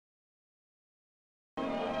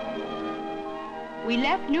We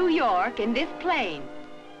left New York in this plane,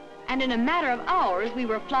 and in a matter of hours, we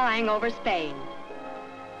were flying over Spain.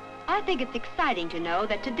 I think it's exciting to know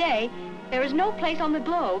that today, there is no place on the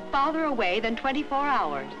globe farther away than 24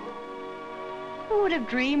 hours. Who would have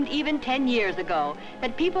dreamed even 10 years ago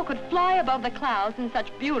that people could fly above the clouds in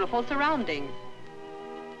such beautiful surroundings?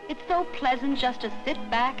 It's so pleasant just to sit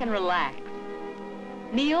back and relax.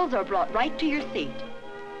 Meals are brought right to your seat.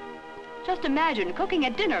 Just imagine cooking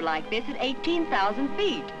a dinner like this at 18,000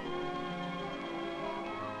 feet.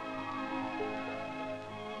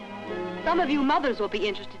 Some of you mothers will be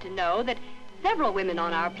interested to know that several women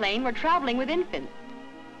on our plane were traveling with infants.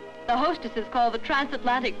 The hostesses call the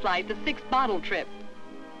transatlantic flight the 6-bottle trip.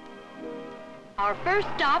 Our first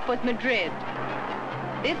stop was Madrid.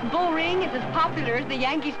 This bull ring is as popular as the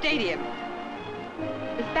Yankee Stadium.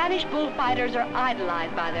 The Spanish bullfighters are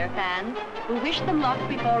idolized by their fans, who wish them luck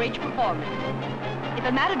before each performance. If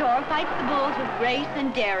a matador fights the bulls with grace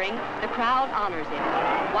and daring, the crowd honors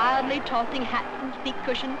him, wildly tossing hats and seat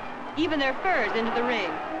cushions, even their furs into the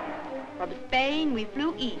ring. From Spain, we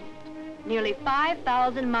flew east, nearly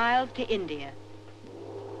 5,000 miles to India.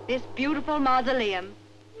 This beautiful mausoleum,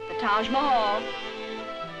 the Taj Mahal,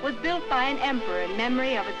 was built by an emperor in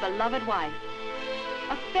memory of his beloved wife.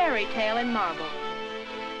 A fairy tale in marble.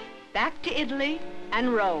 Back to Italy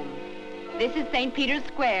and Rome. This is St. Peter's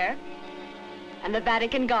Square and the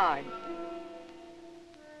Vatican Guards.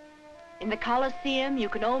 In the Colosseum, you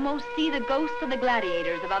can almost see the ghosts of the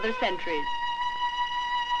gladiators of other centuries.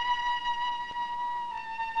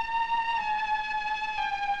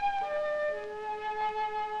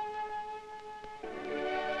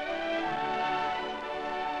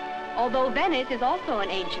 Although Venice is also an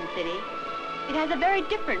ancient city, it has a very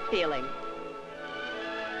different feeling.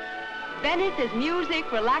 Venice is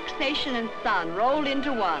music, relaxation, and sun rolled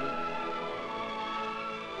into one.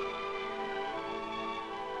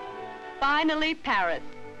 Finally, Paris.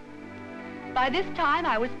 By this time,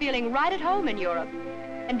 I was feeling right at home in Europe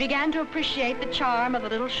and began to appreciate the charm of the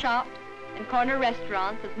little shops and corner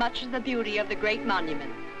restaurants as much as the beauty of the great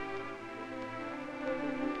monuments.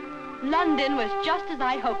 London was just as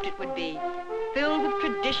I hoped it would be, filled with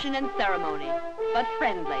tradition and ceremony, but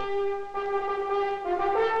friendly.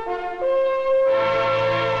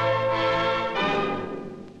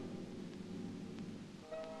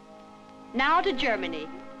 Now to Germany.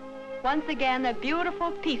 Once again, a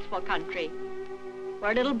beautiful, peaceful country,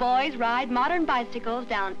 where little boys ride modern bicycles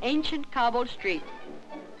down ancient cobbled streets,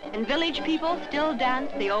 and village people still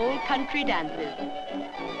dance the old country dances.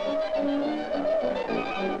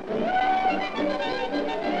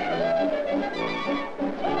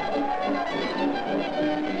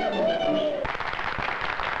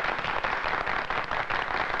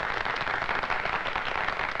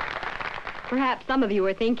 Perhaps some of you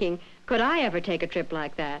are thinking, could I ever take a trip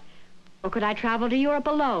like that? Or could I travel to Europe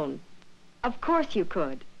alone? Of course you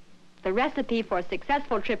could. The recipe for a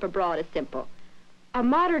successful trip abroad is simple. A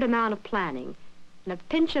moderate amount of planning and a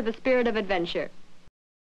pinch of the spirit of adventure.